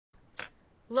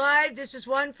Live, this is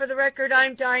One for the Record.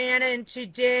 I'm Diana, and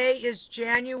today is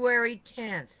January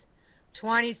 10th,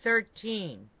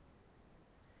 2013.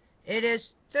 It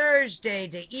is Thursday,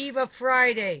 the eve of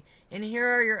Friday, and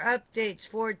here are your updates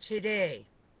for today.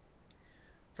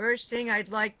 First thing I'd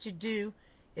like to do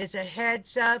is a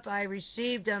heads up. I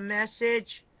received a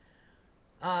message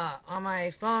on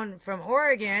my phone from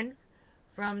Oregon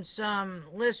from some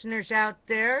listeners out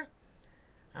there.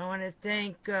 I want to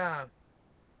thank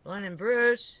Glenn and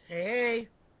Bruce, hey,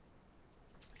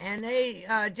 and they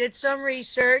did some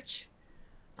research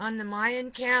on the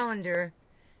Mayan calendar,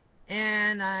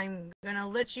 and I'm going to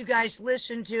let you guys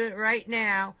listen to it right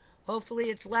now.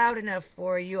 Hopefully it's loud enough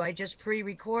for you. I just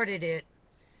pre-recorded it,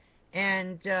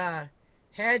 and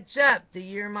heads up, the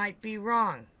year might be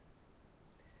wrong.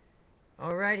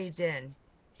 Alrighty then,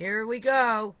 here we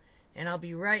go, and I'll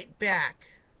be right back.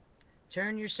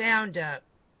 Turn your sound up.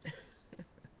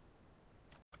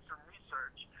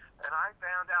 And I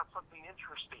found out something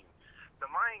interesting. The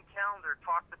Mayan calendar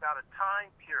talked about a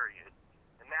time period,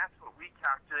 and that's what we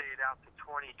calculated out to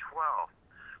 2012.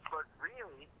 But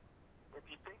really, if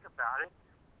you think about it,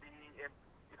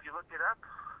 if you look it up,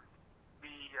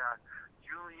 the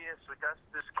Julius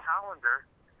Augustus calendar,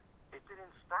 it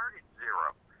didn't start at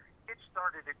 0. It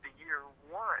started at the year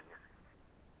 1.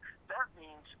 That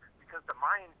means because the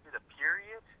Mayans did a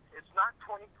period, it's not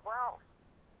 2012.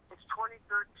 It's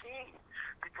 2013,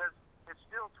 because it's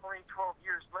still 2012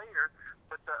 years later,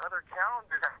 but the other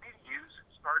calendar that we use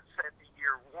starts at the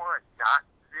year 1, not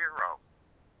 0.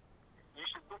 You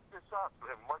should look this up.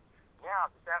 And now,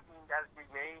 does that mean that we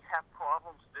may have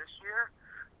problems this year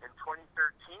in 2013?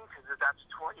 Because that's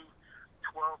 12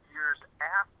 years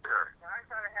after. I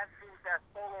thought it had to do with that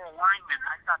solar alignment.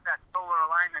 I thought that solar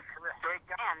alignment could break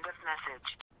down this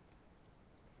message.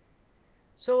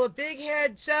 So a big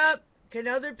heads up. Can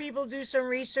other people do some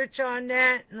research on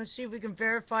that? And let's see if we can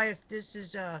verify if this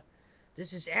is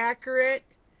accurate.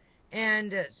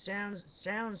 And it sounds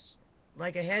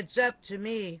like a heads up to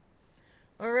me.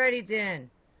 Alrighty then.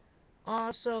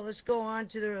 Also, let's go on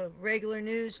to the regular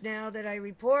news now that I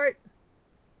report.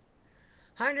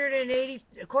 180,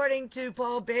 according to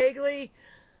Paul Bagley's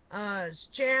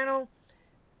channel,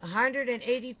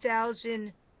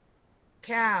 180,000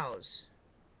 cows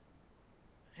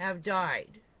have died.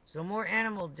 So more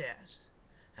animal deaths.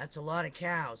 That's a lot of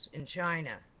cows in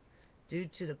China due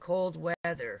to the cold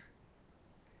weather.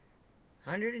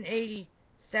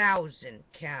 180,000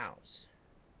 cows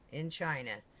in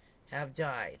China have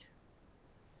died.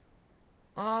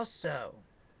 Also,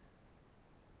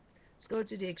 let's go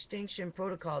to the Extinction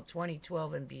Protocol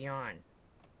 2012 and beyond.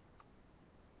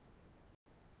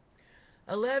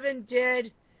 11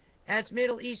 dead as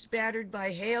Middle East battered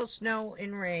by hail, snow,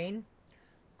 and rain.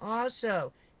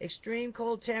 Also, extreme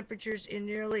cold temperatures in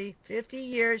nearly 50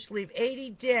 years leave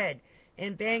 80 dead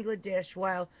in Bangladesh,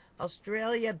 while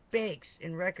Australia bakes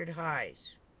in record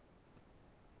highs.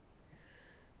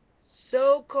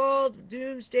 So-called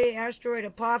doomsday asteroid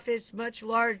Apophis, much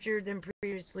larger than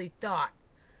previously thought.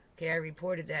 Okay, I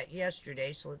reported that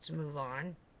yesterday, so let's move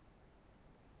on.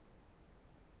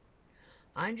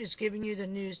 I'm just giving you the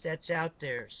news that's out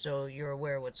there, so you're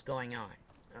aware of what's going on.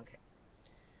 Okay.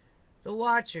 The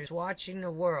Watchers watching the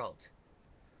world.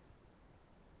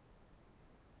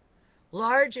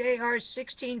 Large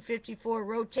AR-1654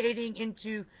 rotating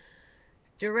into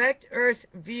direct Earth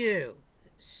view.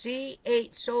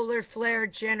 C8 solar flare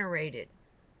generated.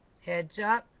 Heads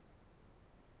up.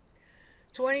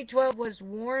 2012 was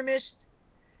warmest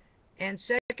and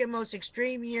second most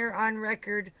extreme year on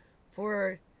record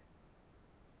for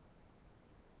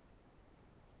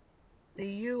the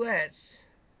U.S.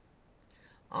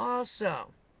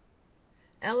 Also,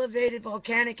 elevated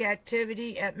volcanic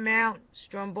activity at Mount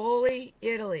Stromboli,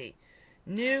 Italy.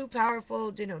 New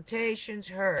powerful denotations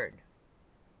heard.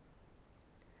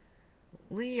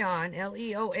 Leon,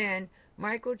 L-E-O-N,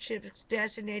 microchips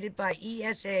designated by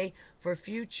ESA for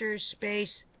future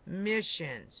space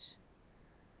missions.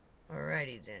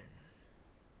 Alrighty then.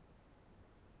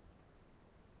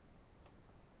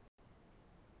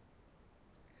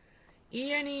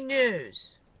 E&E News.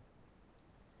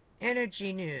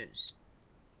 Energy news.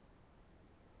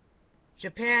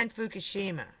 Japan,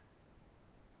 Fukushima.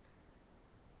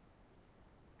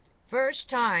 First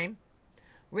time,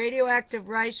 radioactive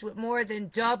rice with more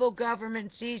than double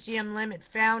government cesium limit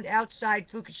found outside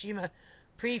Fukushima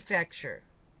Prefecture.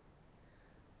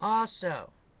 Also,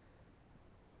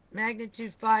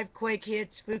 magnitude 5 quake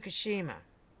hits Fukushima.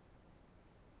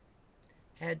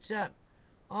 Heads up.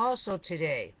 Also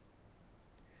today,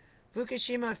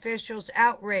 Fukushima officials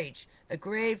outrage, a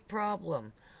grave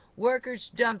problem.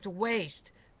 Workers dumped waste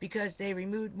because they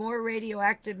removed more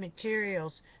radioactive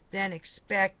materials than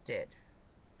expected.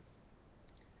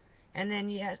 And then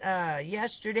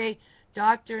yesterday,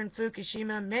 doctor in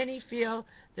Fukushima, many feel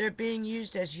they're being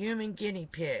used as human guinea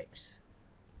pigs.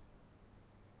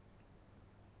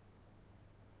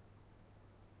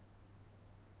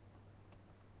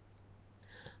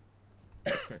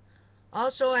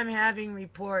 Also, I'm having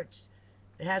reports,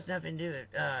 it has nothing to do with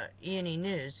E&E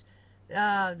News,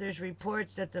 there's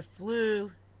reports that the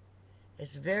flu is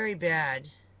very bad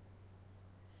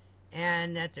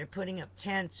and that they're putting up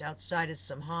tents outside of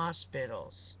some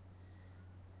hospitals.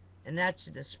 And that's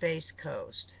the Space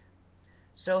Coast.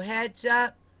 So heads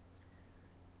up,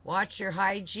 watch your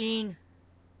hygiene,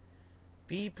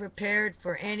 be prepared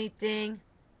for anything.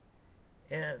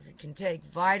 If you can take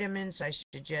vitamins, I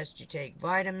suggest you take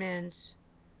vitamins.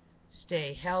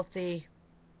 Stay healthy.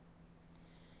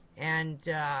 And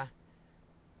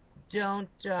don't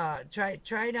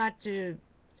try not to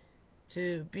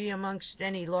be amongst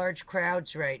any large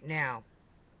crowds right now.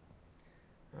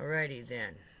 Alrighty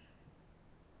then.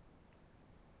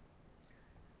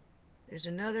 There's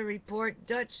another report.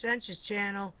 Dutch Census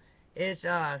Channel is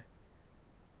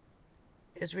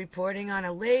reporting on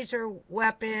a laser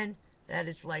weapon that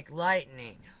is like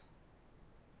lightning.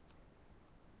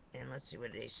 And let's see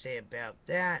what they say about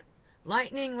that.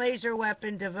 Lightning laser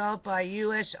weapon developed by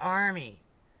U.S. Army.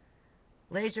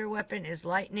 Laser weapon is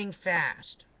lightning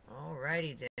fast.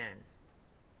 Alrighty then.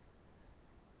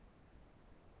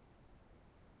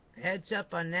 Heads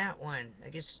up on that one. I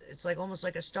guess it's like almost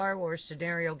like a Star Wars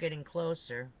scenario getting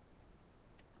closer.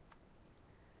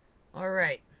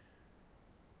 Alright.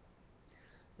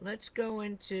 Let's go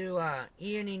into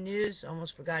E&E News.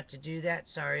 Almost forgot to do that.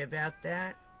 Sorry about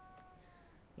that.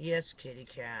 Yes, kitty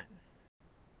cat.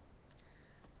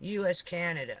 U.S.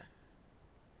 Canada.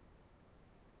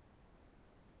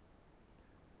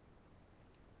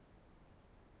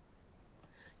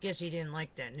 Guess he didn't like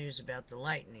that news about the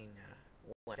lightning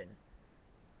weapon.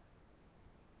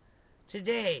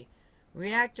 Today,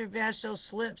 reactor vessel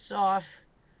slips off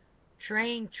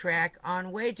train track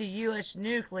on way to U.S.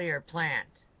 nuclear plant.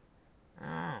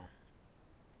 Oh.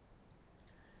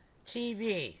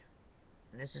 TV.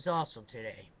 And this is also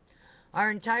today. Our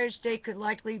entire state could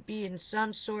likely be in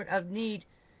some sort of need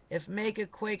if mega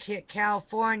quake hit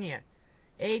California.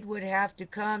 Aid would have to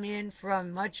come in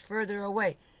from much further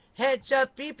away. Heads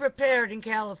up, be prepared in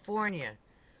California.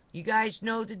 You guys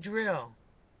know the drill.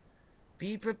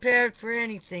 Be prepared for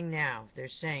anything now. They're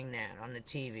saying that on the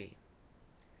TV.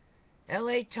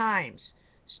 LA Times.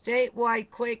 Statewide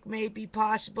quake may be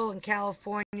possible in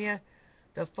California.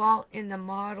 The fault in the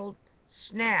model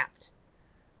snapped.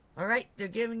 Alright, they're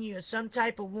giving you some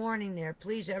type of warning there.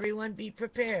 Please, everyone, be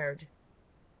prepared.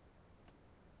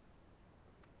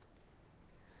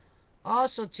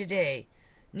 Also today,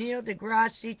 Neil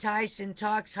deGrasse Tyson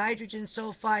talks hydrogen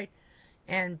sulfide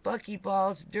and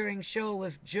buckyballs during show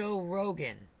with Joe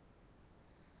Rogan.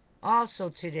 Also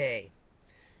today,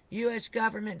 U.S.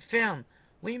 government film.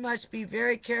 We must be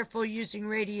very careful using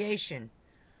radiation.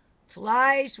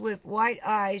 Flies with white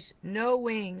eyes, no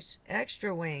wings,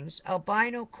 extra wings,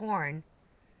 albino corn,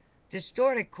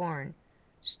 distorted corn,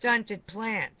 stunted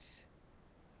plants.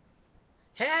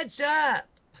 Heads up!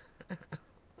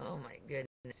 Oh my goodness.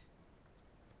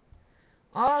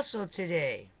 Also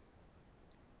today,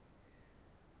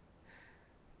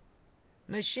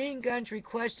 machine guns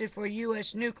requested for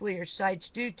U.S. nuclear sites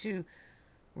due to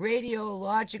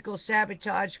radiological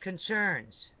sabotage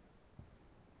concerns.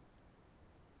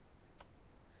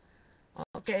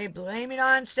 Okay, blame it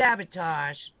on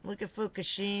sabotage. Look at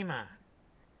Fukushima.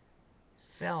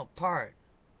 Fell apart.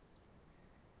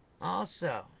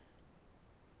 Also,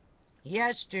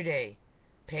 yesterday,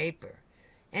 paper.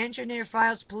 Engineer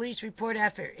files police report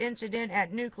after incident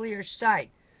at nuclear site.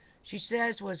 She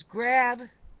says she was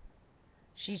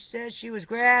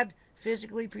grabbed,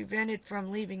 physically prevented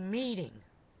from leaving meeting.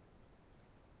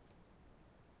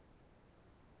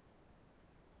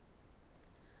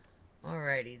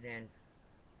 Alrighty then.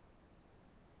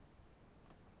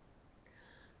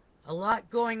 A lot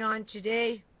going on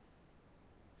today.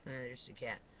 There's the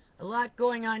cat. A lot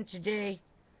going on today.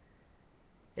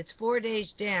 It's 4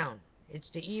 days down. It's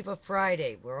the eve of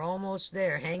Friday. We're almost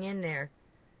there. Hang in there.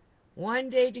 1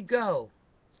 day to go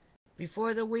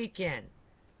before the weekend.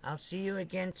 I'll see you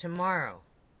again tomorrow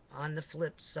on the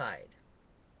flip side.